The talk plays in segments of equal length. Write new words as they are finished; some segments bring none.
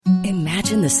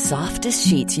Imagine the softest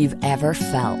sheets you've ever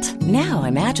felt. Now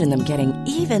imagine them getting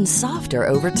even softer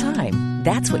over time.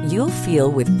 That's what you'll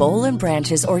feel with Boll &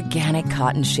 Branch's organic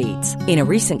cotton sheets. In a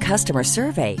recent customer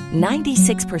survey,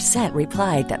 96%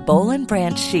 replied that Boll &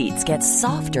 Branch sheets get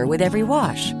softer with every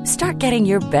wash. Start getting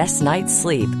your best night's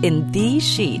sleep in these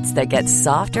sheets that get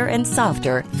softer and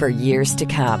softer for years to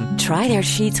come. Try their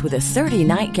sheets with a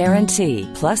 30-night guarantee.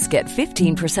 Plus, get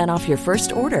 15% off your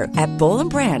first order at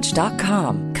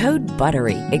bollandbranch.com. Code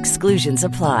BUTTERY. Exclusions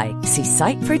apply. See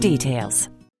site for details.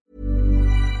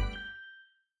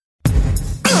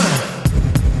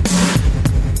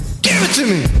 Give it to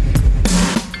me.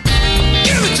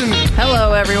 Give it to me.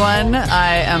 Hello, everyone.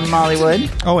 I am Molly Wood.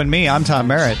 Oh, and me, I'm Tom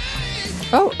Merritt.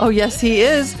 Oh, yes, he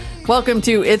is. Welcome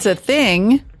to It's a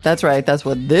Thing. That's right. That's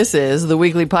what this is. The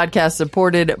weekly podcast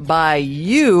supported by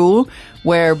you,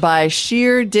 where by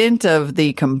sheer dint of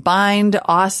the combined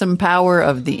awesome power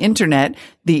of the internet,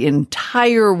 the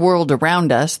entire world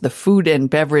around us, the food and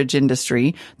beverage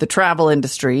industry, the travel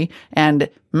industry, and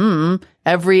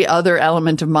every other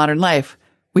element of modern life,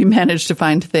 we manage to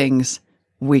find things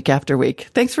week after week.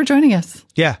 Thanks for joining us.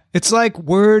 Yeah, it's like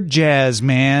word jazz,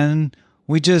 man.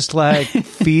 We just like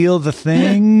feel the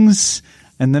things,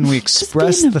 and then we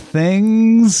express the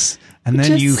things, and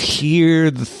then you hear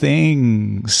the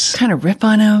things. Kind of rip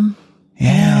on them.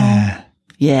 Yeah.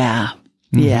 Yeah.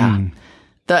 Yeah.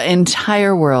 The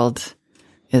entire world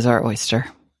is our oyster.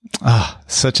 Ah,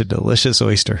 such a delicious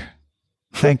oyster.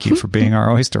 Thank you for being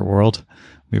our oyster world.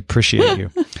 We appreciate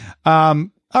you.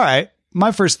 All right.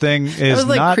 My first thing is it was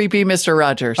like not creepy Mr.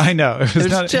 Rogers. I know. It was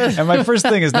not, and my first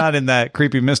thing is not in that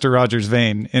creepy Mr. Rogers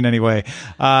vein in any way.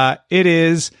 It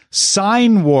is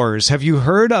Sign Wars. Have you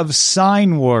heard of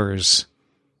Sign Wars?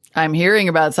 I'm hearing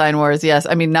about Sign Wars, yes.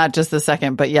 I mean, not just the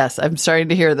second, but yes, I'm starting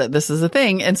to hear that this is a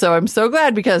thing. And so I'm so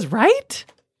glad because, right?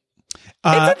 It's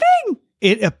a thing.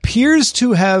 It appears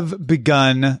to have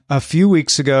begun a few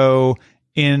weeks ago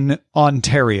in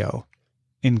Ontario,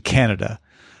 in Canada.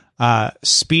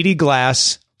 Speedy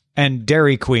Glass and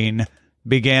Dairy Queen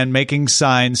began making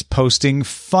signs posting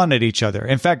fun at each other.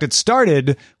 In fact, it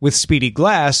started with Speedy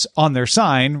Glass on their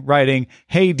sign writing,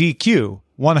 "Hey DQ,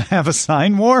 want to have a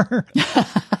sign war?"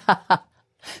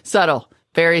 Subtle.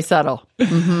 Very subtle.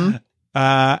 Mm-hmm.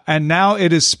 And now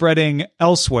it is spreading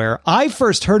elsewhere. I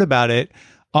first heard about it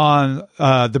on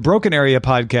the Broken Area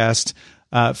podcast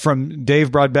from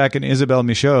Dave Broadbeck and Isabel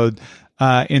Michaud.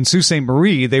 In Sault Ste.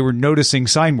 Marie, they were noticing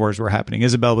sign wars were happening.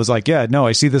 Isabel was like, yeah, no,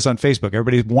 I see this on Facebook.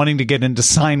 Everybody's wanting to get into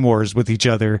sign wars with each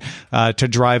other to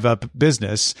drive up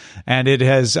business. And it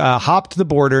has hopped the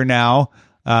border now.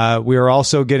 We are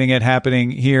also getting it happening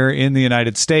here in the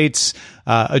United States.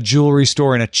 A jewelry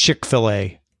store and a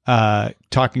Chick-fil-A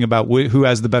talking about who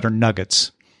has the better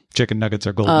nuggets. Chicken nuggets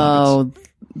or gold nuggets. Oh,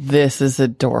 this is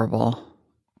adorable.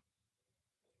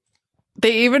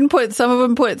 They even some of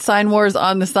them put Sign Wars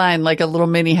on the sign, like a little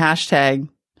mini hashtag.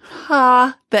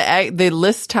 The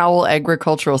List Towel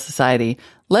Agricultural Society.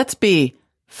 Let's be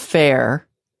fair.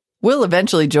 We'll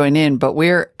eventually join in, but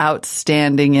we're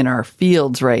outstanding in our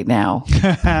fields right now.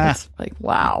 It's like,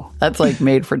 wow. That's like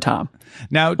made for Tom.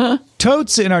 Now,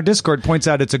 Totes in our Discord points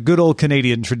out it's a good old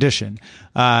Canadian tradition.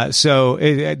 So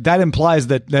that implies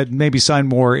that maybe Sign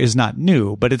War is not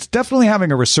new, but it's definitely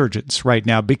having a resurgence right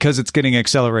now because it's getting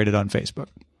accelerated on Facebook.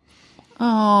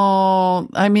 Oh,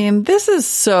 I mean, this is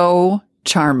so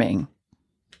charming.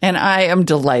 And I am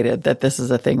delighted that this is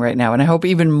a thing right now. And I hope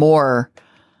even more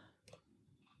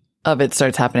of it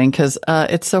starts happening because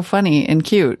it's so funny and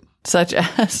cute, such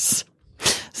as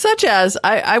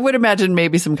I would imagine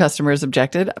maybe some customers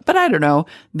objected, but I don't know,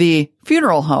 the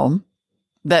funeral home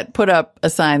that put up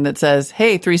a sign that says,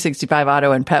 "Hey, 365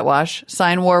 Auto and Pet Wash,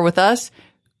 sign war with us."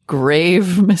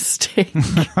 Grave mistake.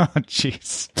 Oh,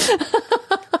 jeez.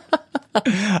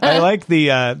 I like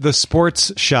the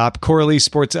sports shop, Corley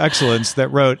Sports Excellence, that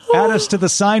wrote, "Add us to the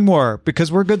sign war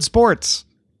because we're good sports."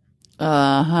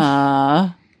 Uh-huh.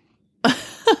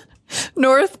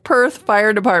 North Perth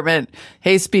Fire Department.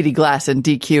 "Hey, Speedy Glass and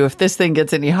DQ, if this thing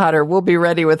gets any hotter, we'll be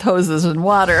ready with hoses and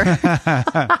water."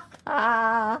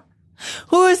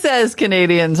 Who says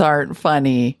Canadians aren't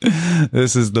funny?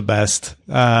 This is the best.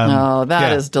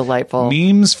 That is delightful.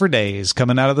 Memes for days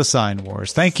coming out of the sign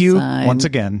wars. Thank you once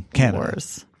again, Canada.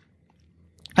 Wars.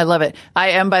 I love it.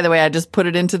 By the way, I just put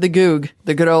it into the good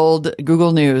old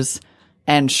Google News.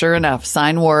 And sure enough,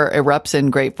 sign war erupts in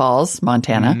Great Falls,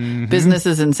 Montana. Mm-hmm.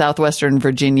 Businesses in southwestern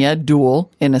Virginia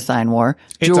duel in a sign war.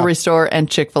 Jewelry store and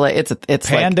Chick-fil-A. It's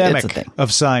pandemic it's a thing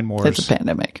of sign wars. It's a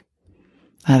pandemic.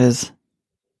 That is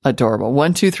adorable.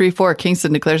 1, 2, 3, 4.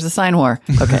 Kingston declares a sign war.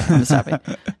 Okay, I'm stopping.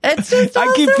 It's just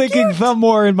I keep so thinking cute. thumb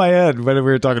war in my head when we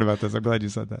were talking about this. I'm glad you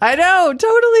said that. I know,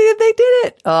 totally. They did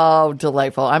it. Oh,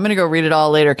 delightful. I'm going to go read it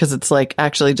all later because it's like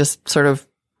actually just sort of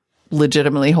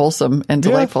legitimately wholesome and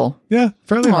delightful. Yeah,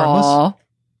 fairly harmless.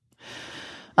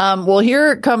 Aw. Well,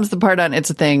 here comes the part on It's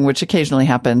a Thing, which occasionally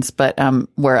happens, but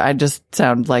where I just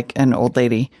sound like an old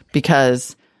lady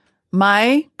because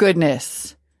my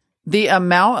goodness, the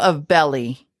amount of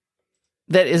belly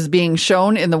that is being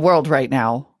shown in the world right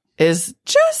now is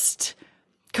just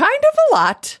kind of a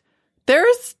lot.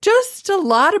 There's just a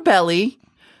lot of belly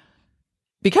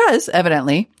because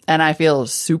evidently, and I feel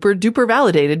super duper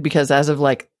validated because as of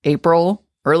like April,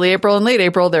 early April and late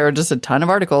April, there are just a ton of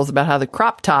articles about how the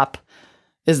crop top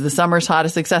is the summer's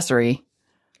hottest accessory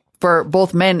for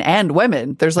both men and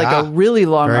women. There's like a really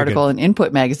long article in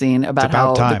Input magazine about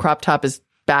how the crop top is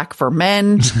back for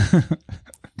men.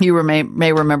 You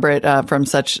may remember it from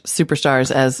such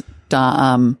superstars as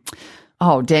Dom.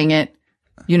 Oh, dang it!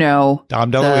 You know, Dom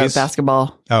the DeLuise.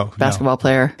 basketball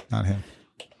player. Not him.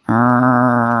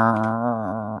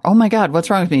 Oh my God, what's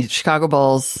wrong with me? Chicago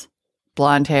Bulls,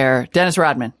 blonde hair. Dennis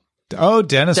Rodman. Oh,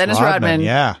 Dennis Rodman.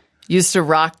 Yeah. Used to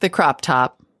rock the crop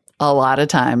top a lot of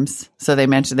times. So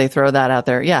they throw that out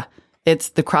there. Yeah. It's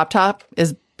the crop top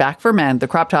is back for men. The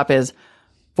crop top is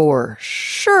for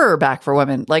sure back for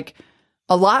women. Like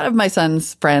a lot of my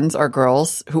son's friends are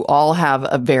girls who all have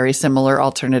a very similar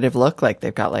alternative look. Like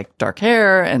they've got like dark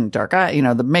hair and dark eye, you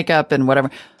know, the makeup and whatever,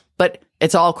 but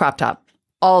it's all crop top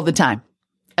all the time.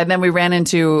 And then we ran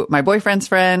into my boyfriend's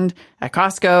friend at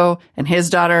Costco and his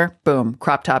daughter, boom,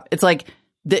 crop top. It's like,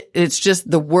 it's just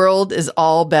the world is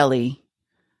all belly,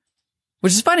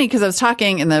 which is funny because I was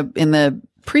talking in the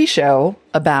pre-show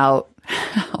about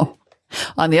how,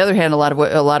 on the other hand, a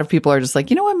lot of people are just like,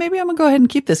 you know what, maybe I'm gonna go ahead and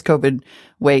keep this COVID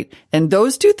weight, and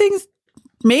those two things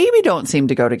maybe don't seem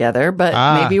to go together,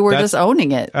 but maybe we're just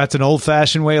owning it. That's an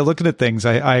old-fashioned way of looking at things.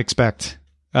 I expect.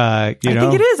 I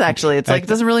think it is actually. It's like it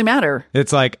doesn't really matter.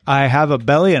 It's like I have a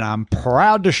belly and I'm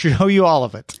proud to show you all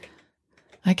of it.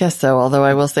 I guess so. Although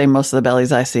I will say most of the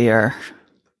bellies I see are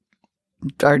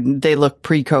they look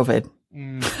pre-COVID.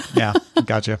 Yeah,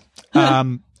 gotcha.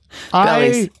 I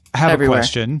have everywhere. a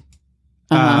question.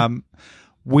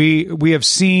 We have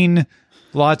seen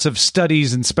lots of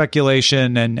studies and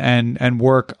speculation and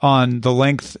work on the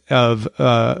length of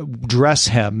dress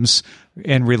hems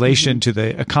in relation to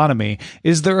the economy.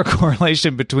 Is there a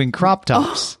correlation between crop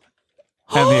tops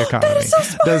and the economy? That is so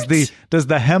smart. Does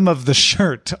the hem of the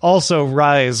shirt also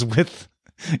rise with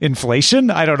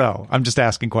inflation? I don't know. I'm just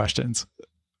asking questions.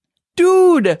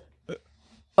 Dude.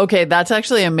 Okay, that's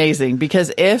actually amazing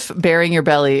because if bearing your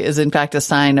belly is in fact a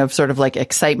sign of sort of like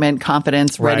excitement,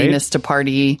 confidence, readiness to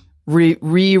party,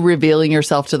 revealing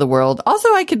yourself to the world.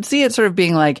 Also, I could see it sort of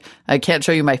being like, I can't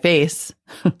show you my face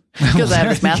because I have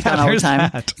this mask on all the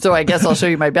time. That. So I guess I'll show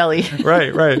you my belly.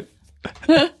 Right.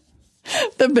 The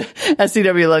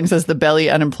SCW Lung says the belly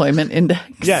unemployment index.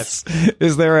 Yes.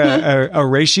 Is there a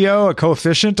ratio, a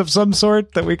coefficient of some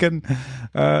sort that we can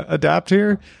adapt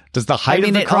here? Does the height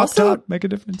of the crop top make a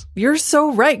difference? You're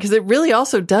so right, because it really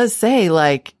also does say,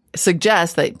 like,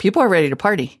 suggest that people are ready to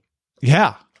party.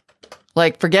 Yeah.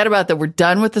 Like, forget about that. We're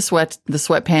done with the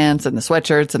sweatpants and the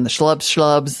sweatshirts and the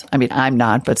schlubs. I mean, I'm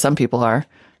not, but some people are.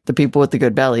 The people with the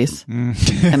good bellies. And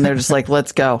they're just like,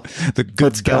 let's go. The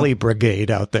good belly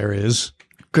brigade out there is.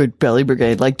 Good belly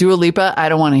brigade. Like Dua Lipa, I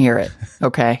don't want to hear it.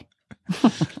 Okay.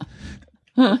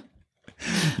 You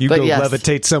go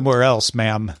levitate somewhere else,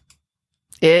 ma'am.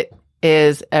 It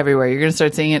is everywhere. You're going to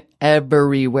start seeing it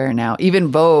everywhere now. Even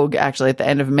Vogue, actually, at the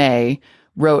end of May,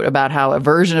 wrote about how a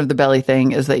version of the belly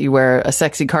thing is that you wear a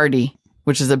sexy cardi,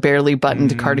 which is a barely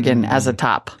buttoned cardigan as a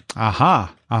top.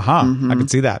 Aha. I can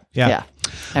see that. Yeah.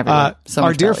 So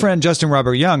our dear friend Justin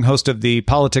Robert Young, host of the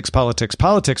Politics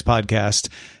podcast,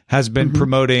 has been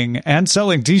promoting and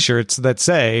selling T-shirts that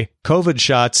say COVID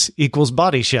shots equals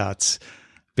body shots.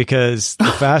 Because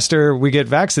the faster we get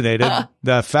vaccinated,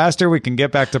 the faster we can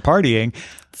get back to partying.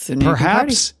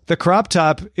 Perhaps the crop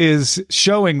top is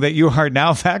showing that you are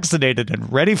now vaccinated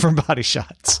and ready for body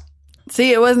shots.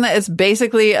 See, it's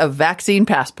basically a vaccine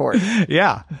passport.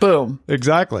 Yeah. Boom.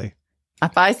 Exactly.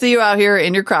 If I see you out here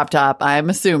in your crop top, I'm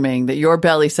assuming that your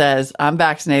belly says, I'm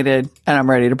vaccinated and I'm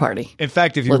ready to party. In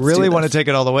fact, if you really want to take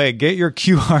it all the way, get your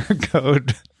QR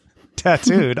code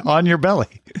tattooed on your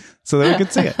belly so that we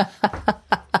can see it.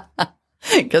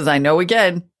 Because I know we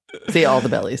can see all the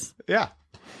bellies. Yeah.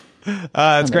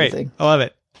 That's great. I love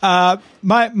it.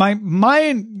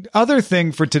 My other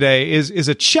thing for today is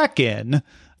a check-in,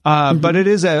 but it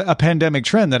is a pandemic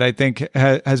trend that I think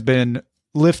has been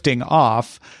lifting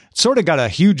off. Sort of got a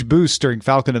huge boost during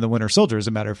Falcon and the Winter Soldier, as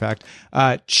a matter of fact.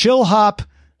 Chill hop,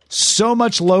 so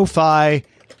much lo-fi,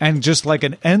 and just like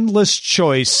an endless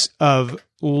choice of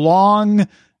long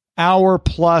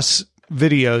hour-plus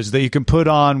videos that you can put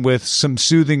on with some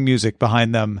soothing music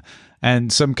behind them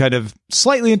and some kind of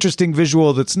slightly interesting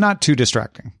visual that's not too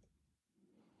distracting.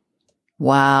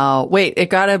 Wow. Wait, it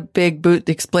got a big boot.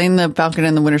 Explain the Falcon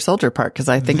and the Winter Soldier part, because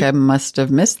I think I must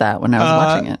have missed that when I was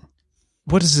watching it.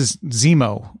 What is this?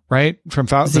 Zemo, right? From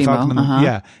the Falcon.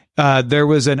 Uh-huh. Yeah. There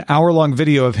was an hour-long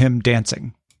video of him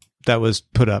dancing that was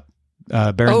put up.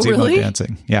 Baron Zemo really?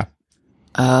 dancing. Yeah.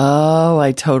 Oh,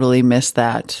 I totally missed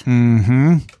that.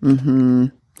 Mm-hmm. Mm-hmm.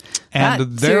 And That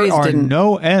there series are didn't-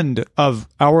 no end of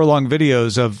hour-long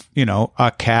videos of,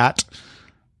 a cat,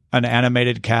 an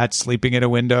animated cat sleeping in a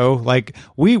window. Like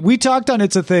we talked on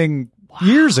It's a Thing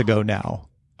years ago now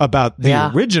about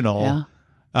the original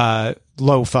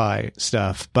lo-fi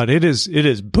stuff, but it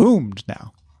is boomed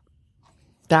now.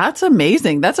 That's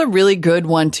amazing. That's a really good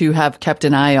one to have kept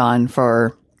an eye on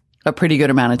for a pretty good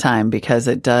amount of time, because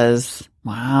it does.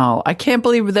 Wow. I can't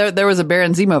believe there was a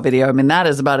Baron Zemo video. I mean, that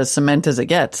is about as cement as it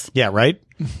gets. Yeah, right?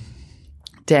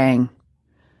 Dang.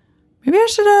 Maybe I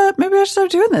should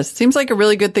start doing this. Seems like a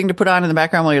really good thing to put on in the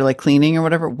background while you're like cleaning or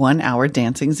whatever. 1 hour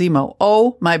dancing Zemo.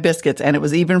 Oh, my biscuits. And it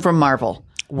was even from Marvel.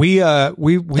 We've Thank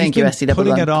you, been SCW.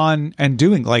 putting it on and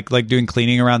doing like doing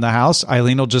cleaning around the house.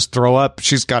 Eileen will just throw up.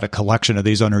 She's got a collection of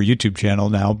these on her YouTube channel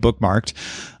now, bookmarked,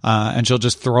 and she'll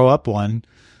just throw up one.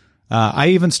 I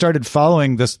even started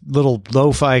following this little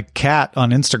lo-fi cat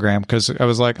on Instagram because I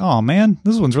was like, oh man,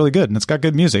 this one's really good. And it's got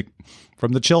good music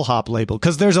from the Chill Hop label.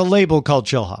 Because there's a label called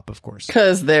Chill Hop, of course.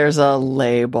 Because there's a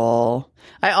label.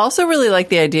 I also really like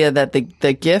the idea that the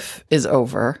GIF is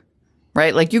over,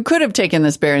 right? Like you could have taken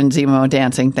this Baron Zemo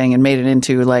dancing thing and made it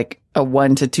into like a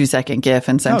 1 to 2 second GIF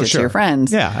and sent it to your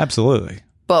friends. Yeah, absolutely.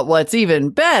 But what's even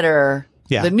better,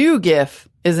 Yeah. the new GIF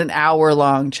is an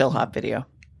hour-long Chill Hop video.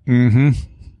 Mm-hmm.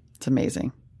 It's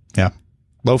amazing. Yeah.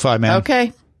 Lo-fi, man.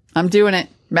 Okay. I'm doing it.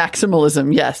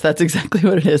 Maximalism. Yes, that's exactly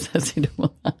what it is.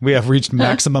 We have reached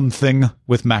maximum thing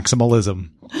with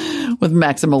maximalism. With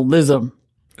maximalism.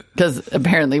 Because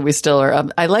apparently we still are.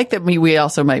 I like that we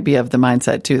also might be of the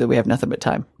mindset, too, that we have nothing but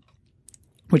time,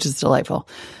 which is delightful.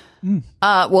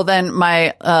 Well, then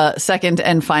my second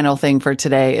and final thing for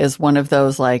today is one of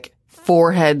those like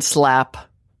forehead slap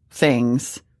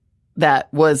things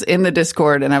that was in the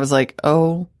Discord. And I was like,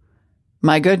 oh,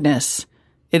 my goodness.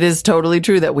 It is totally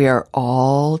true that we are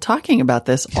all talking about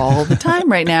this all the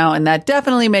time right now. And that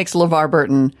definitely makes LeVar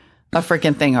Burton a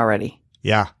freaking thing already.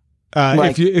 Yeah.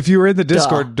 Like, if you were in the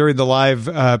Discord during the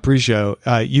live pre-show,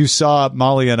 you saw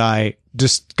Molly and I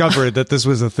discover that this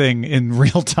was a thing in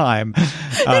real time.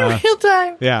 In real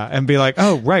time. Yeah, and be like,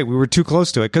 oh, right, we were too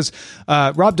close to it. Because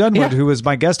Rob Dunwood, who was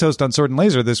my guest host on Sword and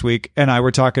Laser this week, and I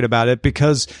were talking about it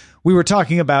because we were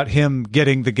talking about him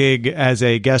getting the gig as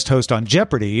a guest host on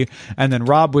Jeopardy. And then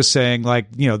Rob was saying,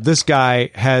 like, this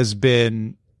guy has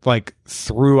been, like,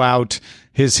 throughout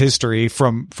his history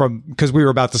from because we were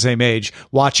about the same age,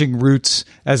 watching Roots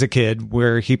as a kid,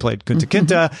 where he played Kunta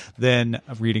Kinte, then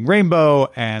Reading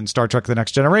Rainbow and Star Trek The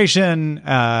Next Generation.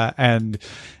 LeVar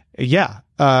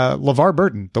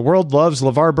Burton. The world loves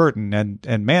LeVar Burton,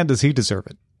 and man, does he deserve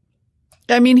it.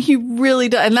 I mean, he really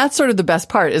does. And that's sort of the best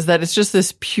part, is that it's just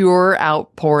this pure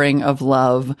outpouring of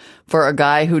love for a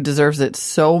guy who deserves it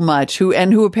so much, who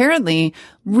apparently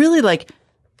really, like,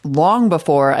 long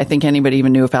before I think anybody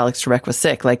even knew if Alex Trebek was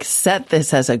sick, like, set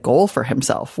this as a goal for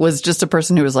himself, was just a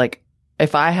person who was like,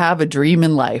 if I have a dream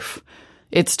in life,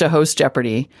 it's to host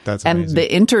Jeopardy. That's amazing. And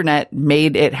the internet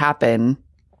made it happen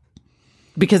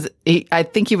because I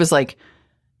think he was like,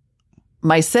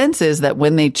 my sense is that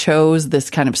when they chose this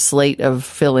kind of slate of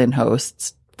fill-in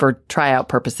hosts for tryout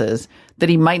purposes, that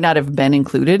he might not have been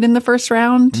included in the first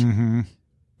round. Mm-hmm.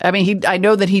 I mean, I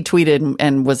know that he tweeted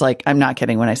and was like, I'm not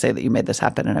kidding when I say that you made this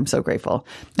happen, and I'm so grateful.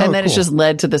 And then It's just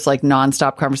led to this like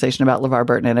nonstop conversation about LeVar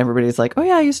Burton, and everybody's like, oh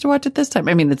yeah, I used to watch it this time.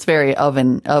 I mean, it's very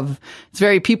it's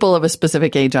very people of a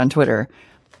specific age on Twitter,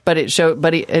 but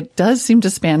it does seem to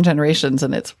span generations,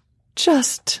 and it's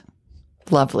just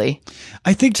lovely.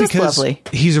 I think just because lovely.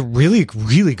 He's a really,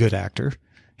 really good actor.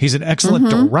 He's an excellent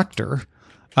director.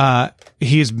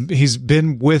 He's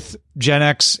been with Gen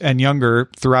X and younger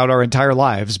throughout our entire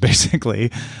lives,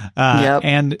 basically.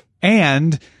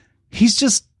 And he's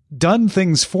just done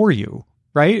things for you,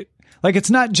 right? Like, it's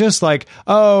not just like,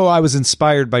 oh, I was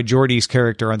inspired by Geordi's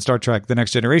character on Star Trek The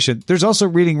Next Generation. There's also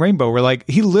Reading Rainbow, where like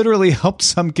he literally helped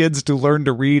some kids to learn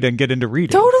to read and get into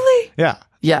reading. Totally. Yeah.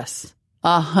 Yes.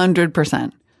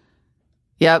 100%.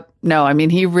 Yep. No, I mean,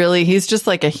 he's just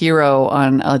like a hero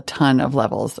on a ton of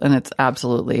levels, and it's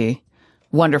absolutely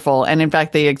wonderful. And in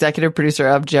fact, the executive producer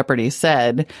of Jeopardy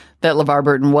said that LeVar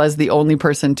Burton was the only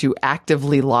person to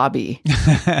actively lobby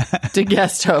to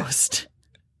guest host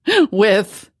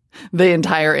with the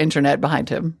entire internet behind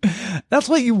him. That's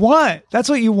what you want. That's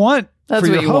what you want for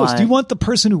your host. You want the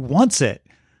person who wants it,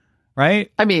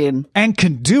 right? I mean, and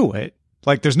can do it.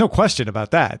 Like, there's no question about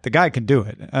that. The guy can do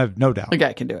it. I have no doubt. The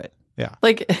guy can do it. Yeah.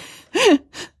 Like,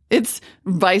 it's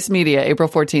Vice Media, April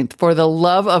 14th. For the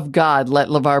love of God, let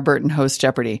LeVar Burton host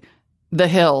Jeopardy. The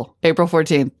Hill, April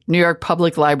 14th. New York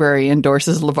Public Library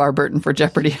endorses LeVar Burton for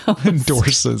Jeopardy host.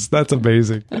 Endorses. That's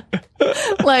amazing.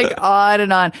 Like, on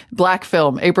and on. Black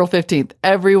Film, April 15th.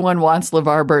 Everyone wants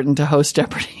LeVar Burton to host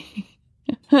Jeopardy.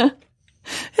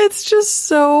 It's just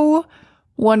so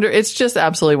it's just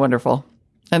absolutely wonderful.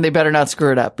 And they better not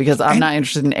screw it up, because I'm not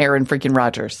interested in Aaron freaking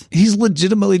Rodgers. He's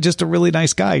legitimately just a really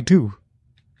nice guy, too.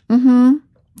 Mm-hmm.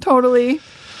 Totally.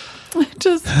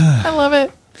 I love it.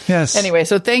 Yes. Anyway,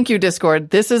 so thank you,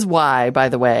 Discord. This is why, by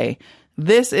the way,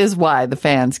 the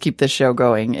fans keep this show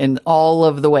going in all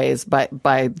of the ways,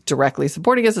 by directly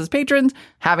supporting us as patrons,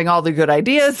 having all the good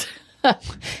ideas,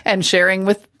 and sharing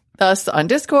with us on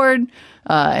Discord,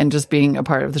 and just being a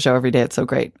part of the show every day. It's so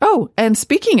great. Oh, and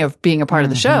speaking of being a part of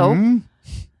the show...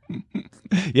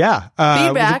 Yeah.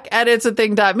 Feedback at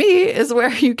it'sathing.me is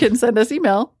where you can send us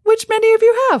email, which many of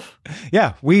you have.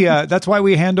 Yeah. That's why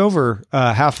we hand over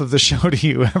half of the show to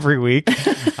you every week.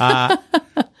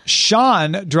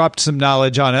 Sean dropped some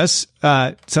knowledge on us.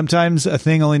 Sometimes a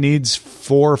thing only needs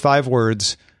 4 or 5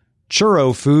 words.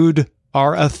 Churro food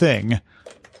are a thing.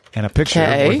 And a picture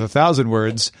worth 1,000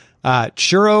 words.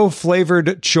 Churro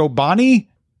flavored Chobani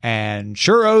and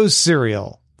churros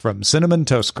cereal from Cinnamon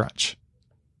Toast Crunch.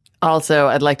 Also,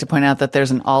 I'd like to point out that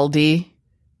there's an Aldi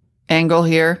angle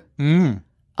here.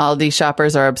 Aldi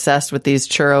shoppers are obsessed with these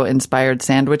churro-inspired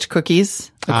sandwich cookies,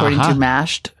 according to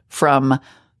Mashed, from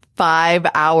 5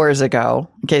 hours ago,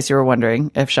 in case you were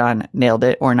wondering if Sean nailed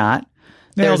it or not.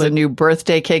 There's a new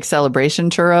birthday cake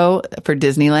celebration churro for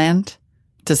Disneyland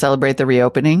to celebrate the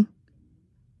reopening.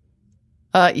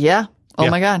 Yeah.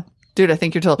 Oh, my God. Dude, I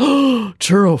think you're told.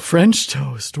 Churro French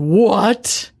toast.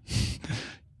 What?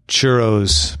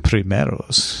 Churros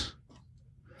primeros.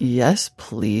 Yes,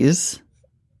 please.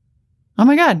 Oh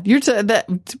my God. That's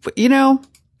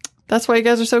why you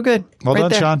guys are so good. Well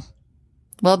done, Sean.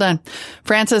 Well done.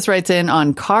 Francis writes in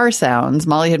on car sounds.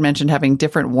 Molly had mentioned having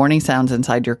different warning sounds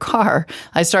inside your car.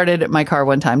 I started my car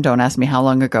one time. Don't ask me how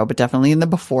long ago, but definitely in the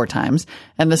before times.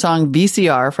 And the song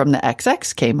VCR from the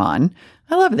XX came on.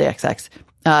 I love the XX.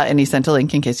 And he sent a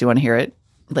link in case you want to hear it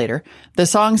later. The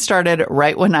song started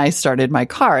right when I started my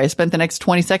car. I spent the next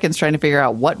 20 seconds trying to figure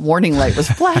out what warning light was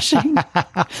flashing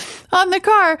on the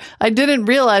car. I didn't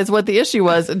realize what the issue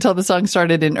was until the song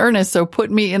started in earnest, so put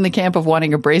me in the camp of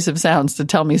wanting abrasive sounds to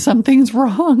tell me something's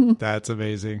wrong. That's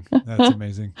amazing. That's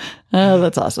amazing. Oh,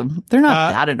 that's awesome. They're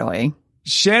not that annoying.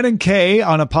 Shannon K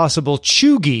on a possible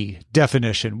chuggy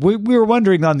definition. We were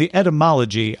wondering on the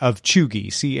etymology of chuggy,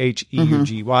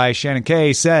 Cheugy. Shannon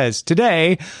K says,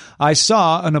 today I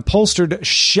saw an upholstered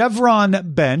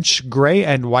chevron bench, gray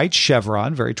and white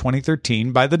chevron, very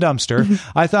 2013, by the dumpster.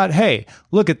 I thought, hey,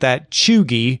 look at that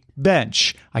chuggy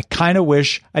bench. I kind of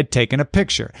wish I'd taken a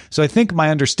picture. So I think my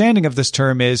understanding of this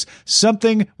term is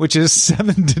something which is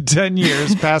 7 to 10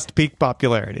 years past peak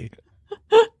popularity.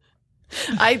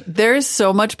 There's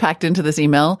so much packed into this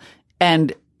email,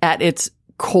 and at its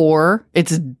core,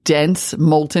 its dense,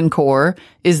 molten core,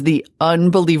 is the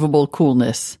unbelievable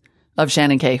coolness of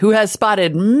Shannon K, who has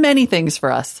spotted many things for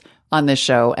us on this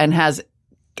show and has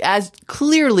as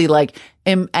clearly like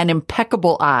an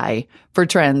impeccable eye for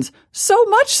trends, so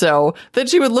much so that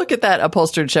she would look at that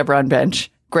upholstered chevron bench,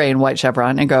 gray and white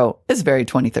chevron, and go, it's very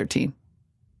 2013.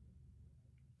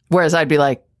 Whereas I'd be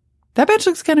like, that bench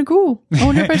looks kind of cool. I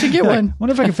wonder if I should get one. I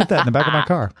wonder if I can fit that in the back of my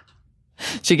car.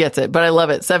 She gets it, but I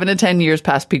love it. 7 to 10 years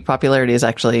past peak popularity is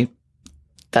actually,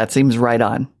 that seems right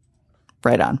on.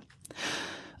 Right on.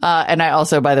 And I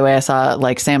also, by the way, I saw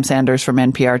like Sam Sanders from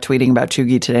NPR tweeting about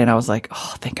chuggy today, and I was like,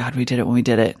 oh, thank God we did it when we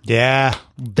did it. Yeah.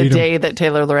 The day that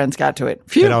Taylor Lorenz got to it.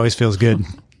 Phew. It always feels good.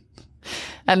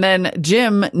 And then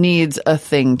Jim needs a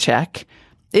thing check.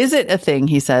 Is it a thing,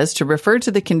 he says, to refer to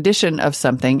the condition of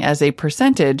something as a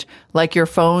percentage, like your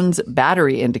phone's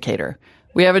battery indicator?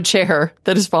 We have a chair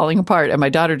that is falling apart, and my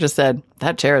daughter just said,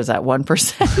 that chair is at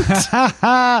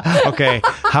 1%. Okay.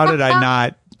 How did I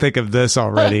not think of this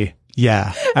already?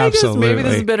 Yeah, absolutely. Maybe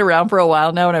this has been around for a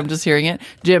while now, and I'm just hearing it.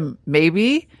 Jim,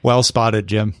 maybe. Well spotted,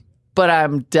 Jim. but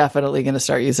I'm definitely going to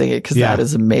start using it because that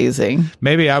is amazing.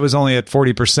 Maybe I was only at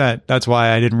 40%. That's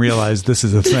why I didn't realize this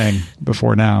is a thing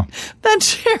before now. That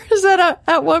chair is at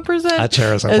 1%. That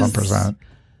chair is at 1%.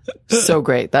 So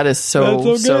great. That is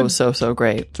so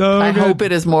great. I hope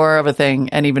it is more of a thing.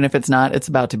 And even if it's not, it's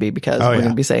about to be because we're going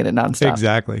to be saying it nonstop.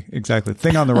 Exactly.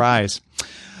 Thing on the rise.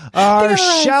 Our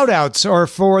shout outs are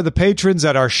for the patrons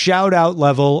at our shout out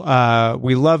level.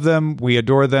 We love them. We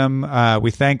adore them.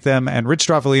 We thank them. And Rich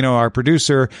Stroffolino, our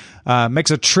producer, makes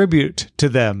a tribute to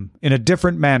them in a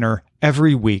different manner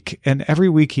every week. And every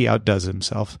week he outdoes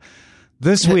himself.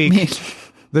 This week,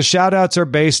 the shout outs are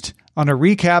based on a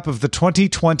recap of the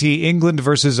 2020 England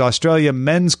versus Australia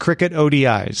men's cricket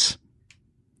ODIs.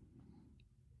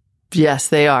 Yes,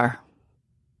 they are.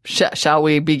 Shall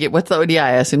we begin? What's the ODI?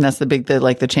 I assume that's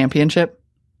the championship.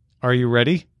 Are you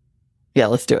ready? Yeah,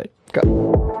 let's do it. Go.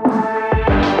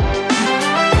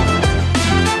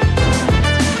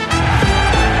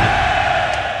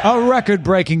 A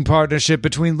record-breaking partnership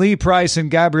between Lee Price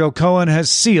and Gabriel Cohen has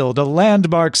sealed a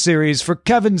landmark series for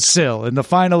Kevin Sill in the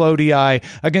final ODI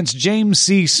against James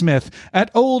C. Smith at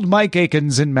Old Mike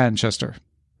Aikens in Manchester.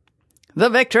 The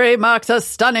victory marks a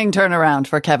stunning turnaround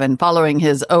for Kevin following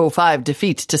his 0-5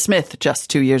 defeat to Smith just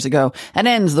 2 years ago and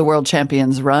ends the world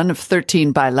champions' run of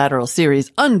 13 bilateral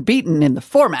series unbeaten in the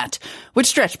format, which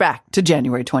stretched back to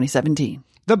January 2017.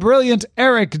 The brilliant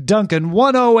Eric Duncan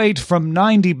 108 from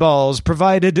 90 balls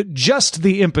provided just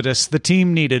the impetus the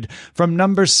team needed from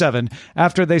number 7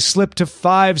 after they slipped to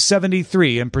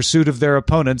 573 in pursuit of their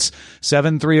opponents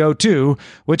 7302,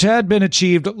 which had been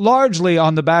achieved largely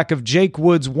on the back of Jake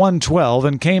Wood's 112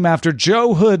 and came after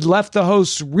Joe Hood left the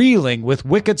hosts reeling with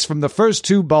wickets from the first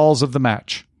 2 balls of the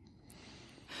match.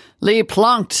 Lee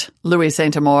plonked Louis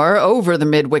Saint-Amour over the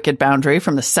mid-wicket boundary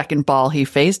from the second ball he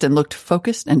faced and looked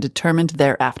focused and determined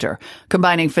thereafter,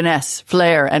 combining finesse,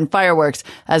 flair, and fireworks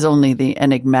as only the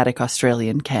enigmatic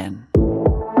Australian can.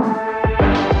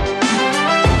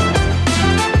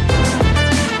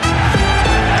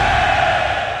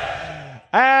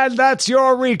 And that's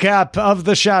your recap of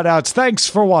the shout-outs. Thanks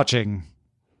for watching.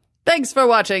 Thanks for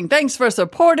watching. Thanks for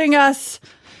supporting us.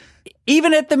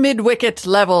 Even at the mid-wicket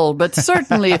level, but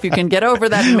certainly if you can get over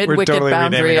that mid-wicket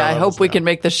boundary, I hope we can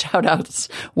make the shout-outs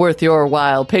worth your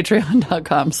while.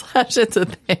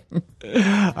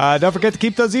 Patreon.com/itsatthing. Don't forget to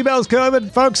keep those emails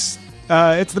coming, folks.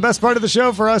 It's the best part of the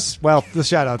show for us. Well, the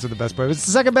shout-outs are the best part. It's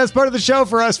the second best part of the show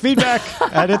for us. Feedback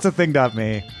at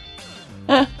itsatthing.me.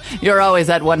 You're always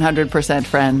at 100%,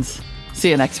 friends. See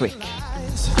you next week.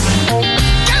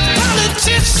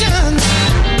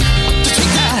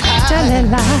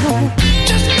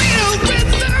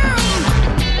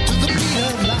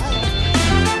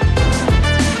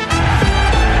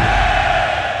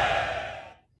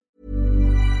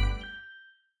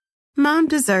 Mom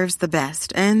deserves the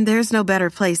best, and there's no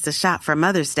better place to shop for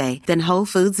Mother's Day than Whole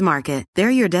Foods Market. They're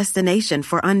your destination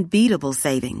for unbeatable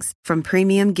savings, from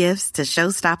premium gifts to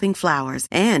show-stopping flowers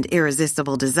and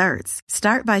irresistible desserts.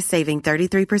 Start by saving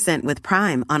 33% with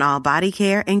Prime on all body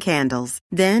care and candles.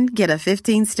 Then get a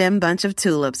 15-stem bunch of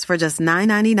tulips for just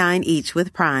 $9.99 each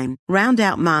with Prime. Round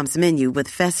out Mom's menu with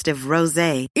festive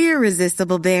rosé,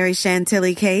 irresistible berry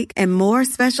chantilly cake, and more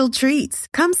special treats.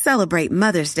 Come celebrate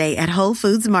Mother's Day at Whole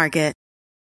Foods Market.